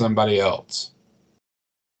tagging with somebody else.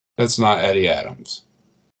 That's not Eddie Adams.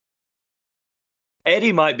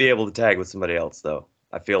 Eddie might be able to tag with somebody else, though.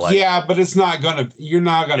 I feel like Yeah, but it's not gonna. You're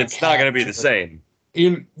not gonna. it's not going to be the capture- same.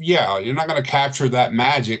 you're not going to capture that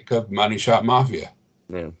magic of Money Shot Mafia.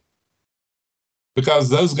 Yeah. Because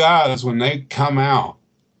those guys, when they come out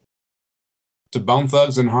to Bone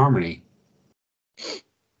Thugs and Harmony,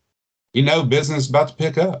 business about to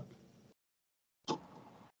pick up.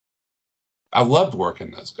 I loved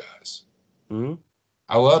working those guys. Mm-hmm.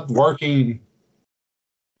 I loved working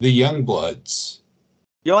the Young Bloods.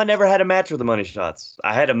 I never had a match with the Money Shots.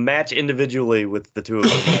 I had a match individually with the two of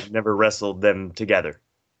them. I've never wrestled them together.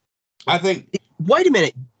 I think. Wait a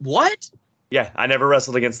minute. What? Yeah, I never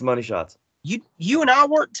wrestled against the Money Shots. You and I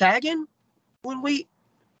weren't tagging when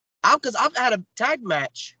because I've had a tag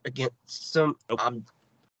match against some. Nope.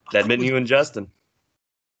 That'd been you and Justin.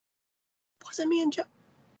 Was it me and Justin?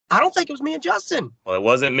 I don't think it was me and Justin. Well, it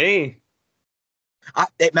wasn't me.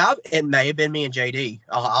 It may have been me and JD.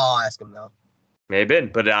 I'll ask him though. May have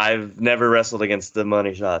been, but I've never wrestled against the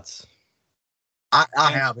Money Shots. I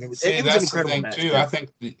have. It was an incredible match too. I think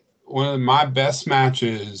one of my best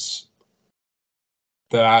matches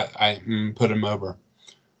that I put him over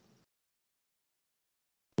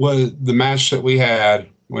was the match that we had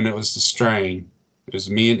when it was the Strain. It was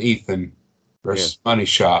me and Ethan versus Money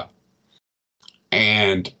Shot.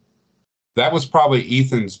 And that was probably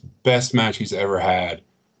Ethan's best match he's ever had.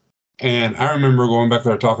 And I remember going back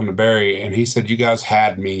there talking to Barry, and he said, you guys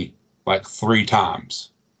had me like 3 times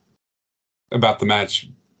about the match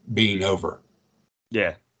being over.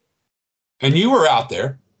 Yeah. And you were out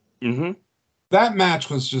there. Mm-hmm. That match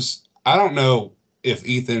was just, I don't know if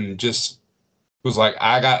Ethan just was like,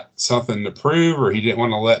 I got something to prove, or he didn't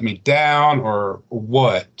want to let me down, or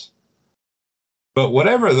what. But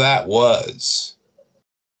whatever that was,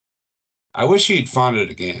 I wish he'd find it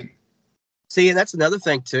again. See, and that's another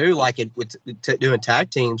thing too. Like doing tag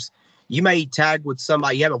teams, you may tag with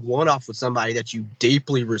somebody, you have a one-off with somebody that you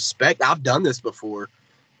deeply respect. I've done this before,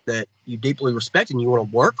 that you deeply respect, and you want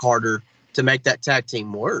to work harder to make that tag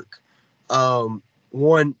team work.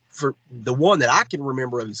 One that I can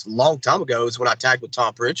remember of a long time ago is when I tagged with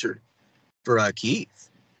Tom Pritchard for Keith.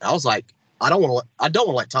 I was like, I don't want to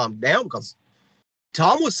let Tom down, because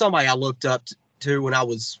Tom was somebody I looked up to when I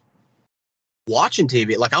was watching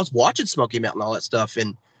TV. Like, I was watching Smoky Mountain and all that stuff.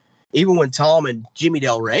 And even when Tom and Jimmy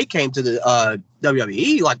Del Rey came to the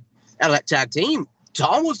WWE, like out of that tag team,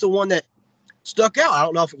 Tom was the one that stuck out. I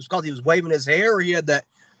don't know if it was because he was waving his hair or he had that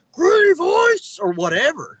gritty voice or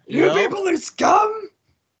whatever. You know? People are scum.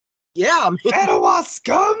 Yeah, I mean, Etowah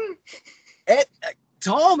scum. And,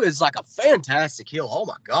 Tom is like a fantastic heel. Oh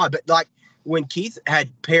my God. But like when Keith had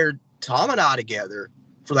paired Tom and I together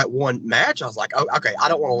for that one match, I was like, oh, okay, I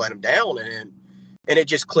don't want to let him down. And it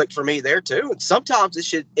just clicked for me there too. And sometimes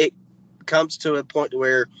it comes to a point to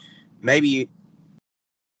where maybe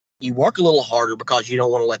you work a little harder because you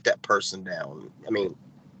don't want to let that person down. I mean,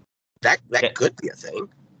 that could be a thing.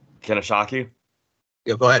 Can I shock you?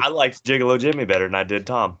 Yeah, go ahead. I liked Gigolo Jimmy better than I did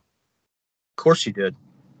Tom. Of course you did.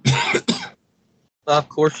 Of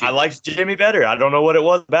course you I liked Jimmy better. I don't know what it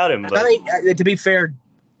was about him. But I mean, to be fair,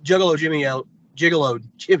 Gigolo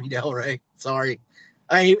Jimmy Del Rey. Sorry.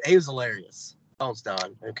 He was hilarious. Phone's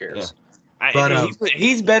done. Who cares? Yeah. But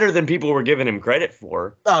he's better than people were giving him credit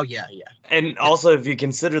for. Oh, yeah. And also, if you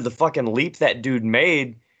consider the fucking leap that dude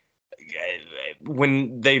made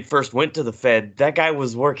when they first went to the Fed, that guy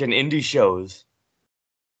was working indie shows.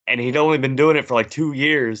 And he'd only been doing it for like 2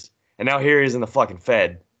 years. And now here he is in the fucking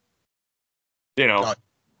Fed. You know?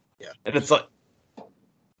 Yeah. And it's like,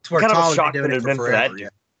 It's where kind of Tom's a shock been that doing it it had for been for that forever. dude,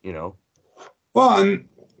 you know? Well, and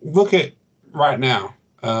look at right now.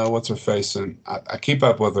 What's her facing? I keep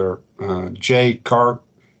up with her. Jayke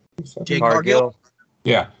Cargill.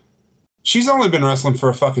 Yeah. She's only been wrestling for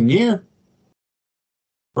a fucking year.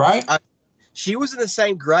 Right? She was in the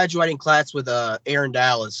same graduating class with Aaron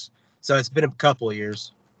Dallas. So it's been a couple of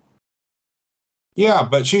years. Yeah,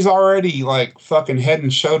 but she's already like fucking head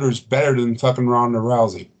and shoulders better than fucking Ronda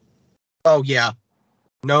Rousey. Oh, yeah.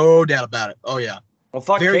 No doubt about it. Oh, yeah. Well,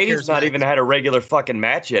 fuck, Very Katie's not charismatic. even had a regular fucking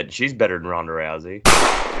match yet. And she's better than Ronda Rousey.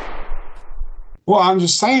 Well, I'm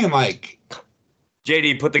just saying, like,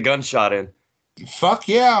 JD put the gunshot in. fuck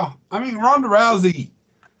yeah. I mean, Ronda Rousey,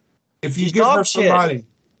 if you She's give her dog shit.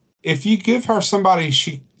 somebody,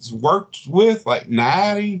 she's worked with, like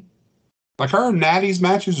Natty, like her and Natty's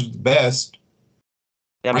matches are the best.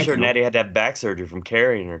 Yeah, I'm Thank sure you. Natty had to have back surgery from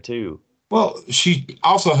carrying her, too. Well, she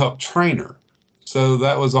also helped train her. So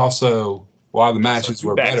that was also why the matches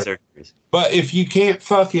were back better. surgeries. But if you can't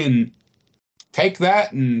fucking take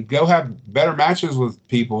that and go have better matches with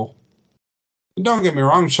people, don't get me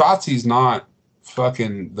wrong, Shotzi's not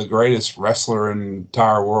fucking the greatest wrestler in the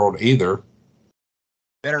entire world either.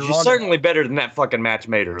 Better than She's Ronda. certainly better than that fucking match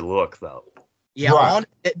made her look, though. Yeah, Right.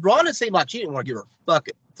 Ronda seemed like she didn't want to give her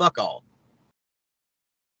fuck all.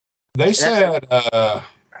 They said, I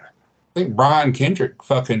think Brian Kendrick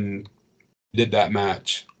fucking did that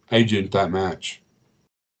match, agent that match.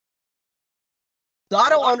 So I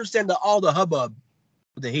don't understand all the hubbub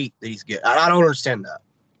with the heat that he's getting. I don't understand that.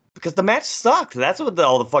 Because the match sucked. That's what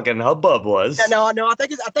all the fucking hubbub was. Yeah, no, I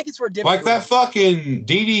think it's for a different Like that fucking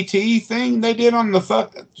DDT thing they did on the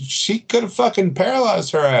fuck. She could have fucking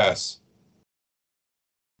paralyzed her ass.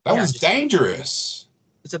 That was dangerous.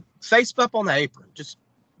 It's a face bump on the apron. Just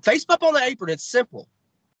face bump on the apron. It's simple.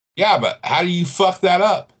 Yeah, but how do you fuck that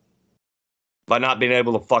up? By not being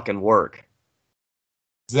able to fucking work.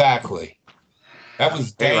 Exactly. That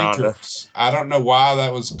was dangerous. I don't know why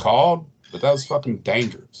that was called, but that was fucking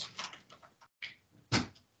dangerous.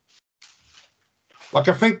 Like,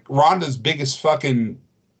 I think Ronda's biggest fucking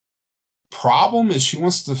problem is she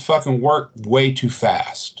wants to fucking work way too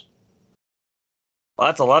fast. Well,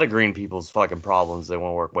 that's a lot of green people's fucking problems. They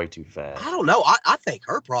want to work way too fast. I don't know. I think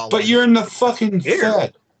her problem. But you're in the fucking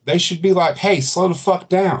Fed. They should be like, hey, slow the fuck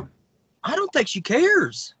down. I don't think she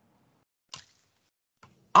cares.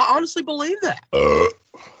 I honestly believe that.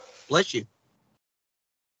 Bless you.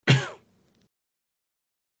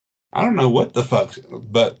 I don't know what the fuck,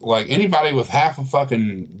 but like anybody with half a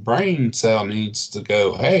fucking brain cell needs to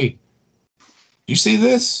go, hey, you see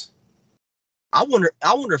this? I wonder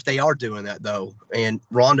if they are doing that though, and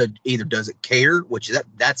Ronda either doesn't care, which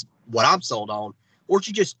that's what I'm sold on, or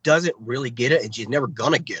she just doesn't really get it, and she's never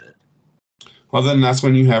gonna get it. Well, then that's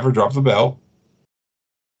when you have her drop the belt,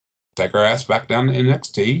 take her ass back down to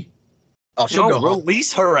NXT. Oh, she'll go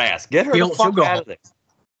release her ass. Get her the fuck out of there.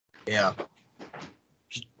 Yeah.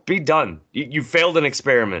 Just be done. You failed an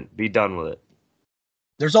experiment. Be done with it.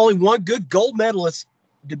 There's only one good gold medalist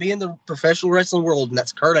to be in the professional wrestling world, and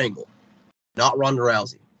that's Kurt Angle, not Ronda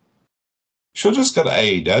Rousey. She'll just go to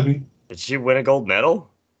AEW. Did she win a gold medal?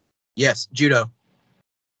 Yes, judo.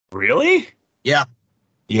 Really? Yeah.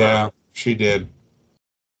 Yeah, she did.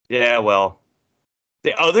 Yeah, well,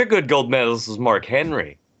 the other good gold medalist was Mark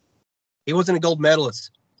Henry. He wasn't a gold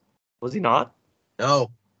medalist. Was he not?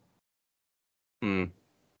 No.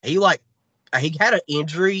 He had an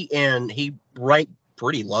injury and he ranked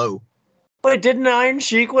pretty low. But didn't Iron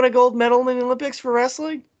Sheik win a gold medal in the Olympics for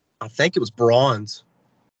wrestling? I think it was bronze.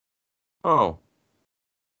 Oh.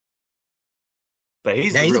 But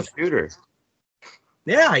he's a real shooter.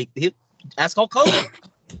 Yeah, he ask Hulk Hogan.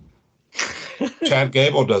 Chad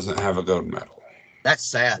Gable doesn't have a gold medal. That's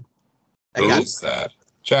sad. Who's that?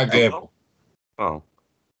 Chad Gable. Oh.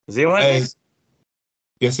 Is he Olympic?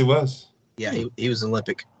 Yes, he was. Yeah, he was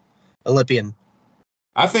Olympian.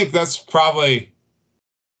 I think that's probably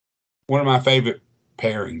one of my favorite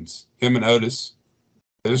pairings. Him and Otis.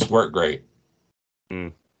 They just work great.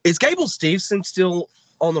 Is Gable Steveson still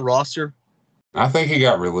on the roster? I think he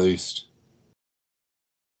got released.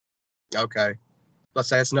 Okay. Let's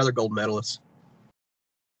say that's another gold medalist.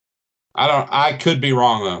 I could be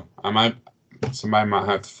wrong though. Somebody might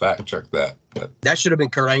have to fact check that. But that should have been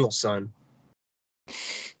Kurt Angle's son.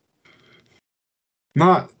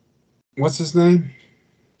 What's his name?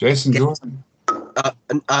 Jason Jordan?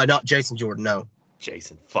 Not Jason Jordan, no.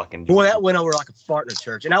 Jason fucking Jordan. Boy, that went over like a fart in a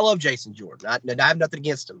church. And I love Jason Jordan. I have nothing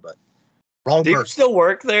against him, but wrong person. Do you still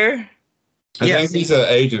work there? I think he's an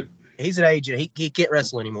agent. He's an agent. He can't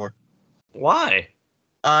wrestle anymore. Why?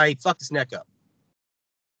 He fucked his neck up.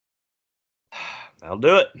 I'll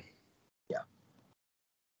do it.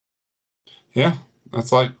 Yeah,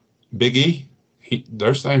 that's like Big E.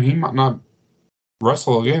 They're saying he might not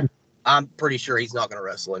wrestle again. I'm pretty sure he's not going to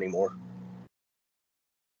wrestle anymore.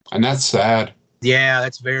 And that's sad. Yeah,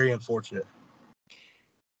 that's very unfortunate.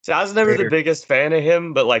 See, I was never the biggest fan of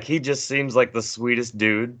him, but like he just seems like the sweetest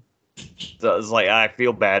dude. So it's like I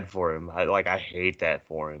feel bad for him. I hate that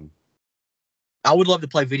for him. I would love to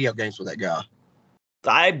play video games with that guy.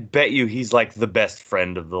 I bet you he's like the best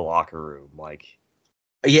friend of the locker room. Like,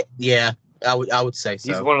 yeah, I would say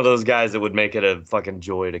so. He's one of those guys that would make it a fucking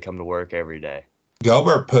joy to come to work every day.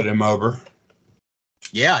 Goldberg put him over.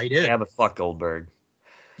 Yeah, he did. Yeah, but fuck Goldberg.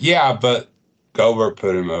 Yeah, but Goldberg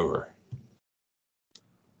put him over.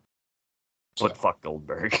 But fuck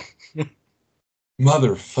Goldberg.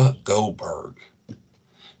 Motherfuck Goldberg.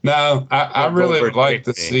 No, I really would like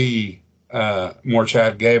to see more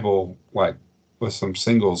Chad Gable, like with some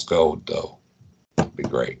singles gold, though. That'd be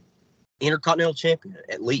great. Intercontinental champion,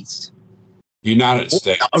 at least. United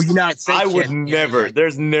States. Oh, United States. I would never. Yeah.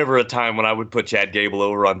 There's never a time when I would put Chad Gable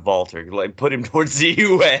over on Walter. Like, put him towards the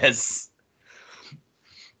U.S.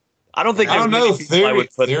 I don't think. I don't know.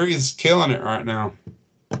 Theory is killing it right now.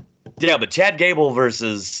 Yeah, but Chad Gable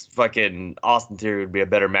versus fucking Austin Theory would be a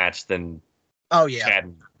better match than Oh yeah, Chad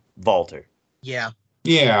and Walter. yeah.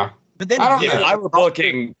 Yeah. But then I don't If know. I were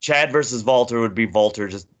booking Chad versus Walter, would be Walter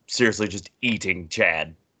just seriously just eating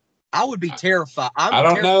Chad. I would be terrified. I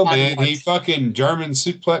don't know, terrified man. to He watch- fucking German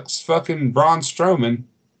suplex fucking Braun Strowman.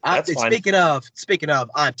 That's fine. Speaking of,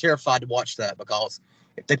 I'm terrified to watch that because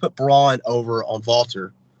if they put Braun over on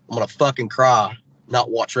Walter, I'm gonna fucking cry, not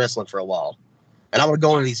watch wrestling for a while, and I'm gonna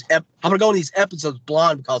go into these. I'm gonna go into these episodes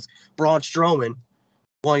blind because Braun Strowman,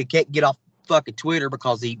 one, he can't get off fucking Twitter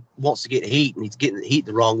because he wants to get heat and he's getting the heat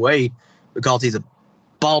the wrong way because he's a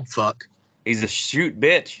bald fuck. He's a shoot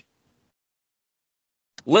bitch.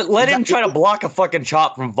 Let him try to block a fucking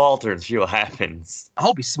chop from Walter and see what happens. I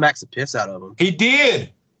hope he smacks the piss out of him. He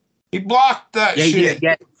did. He blocked that Yeah, he shit.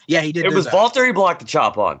 did. Yeah, he did. It do was that. Walter he blocked the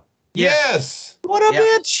chop on. Yes. What a Yeah.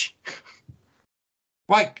 bitch.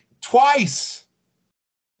 Like twice.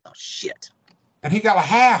 Oh shit. And he got a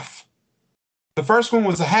half. The first one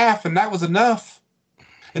was a half, and that was enough.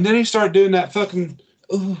 And then he started doing that fucking.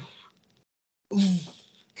 Ooh, ooh.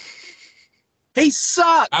 He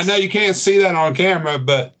sucks. I know you can't see that on camera,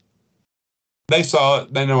 but they saw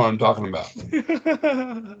it. They know what I'm talking about.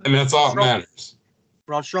 And that's all that matters.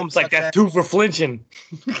 Braun Strowman It's like sucks that's two for flinching.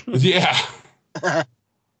 Yeah. ass.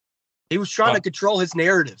 He was trying to control his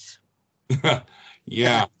narrative.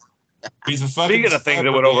 Yeah. He's a fucking. Speaking of things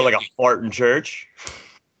that went over like a fart in church.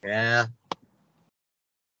 Yeah.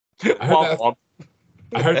 Womp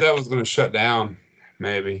I heard that was going to shut down,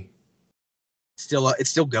 maybe. It's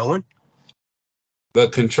still going. The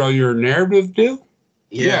control your narrative deal?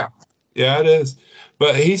 Yeah. Yeah, it is.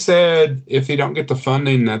 But he said if he don't get the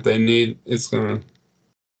funding that they need, it's going to.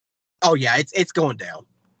 Oh yeah, it's going down.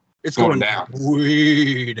 It's Going going down.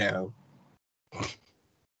 way down.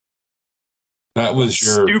 That was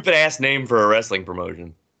your. Stupid ass name for a wrestling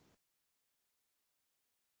promotion.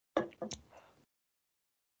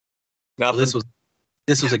 Now This was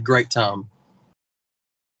a great time.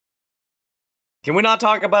 Can we not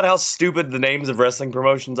talk about how stupid the names of wrestling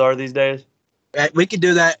promotions are these days? We could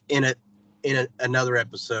do that in another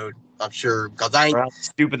episode, I'm sure, because I ain't Or how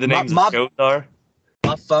stupid the names My- of shows are?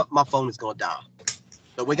 my phone is gonna die.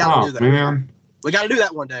 But we gotta Oh, do that. man. We gotta do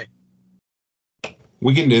that one day.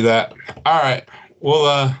 We can do that. All right.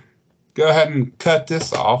 We'll go ahead and cut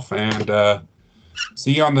this off and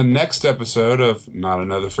see you on the next episode of Not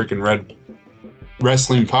Another Freaking Red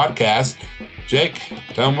Wrestling Podcast. Jake,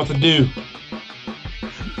 tell them what to do.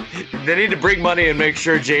 They need to bring money and make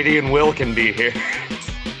sure JD and Will can be here.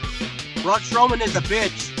 Braun Strowman is a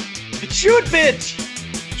bitch. Shoot, bitch!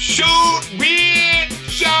 Shoot, bitch!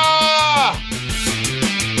 Shot!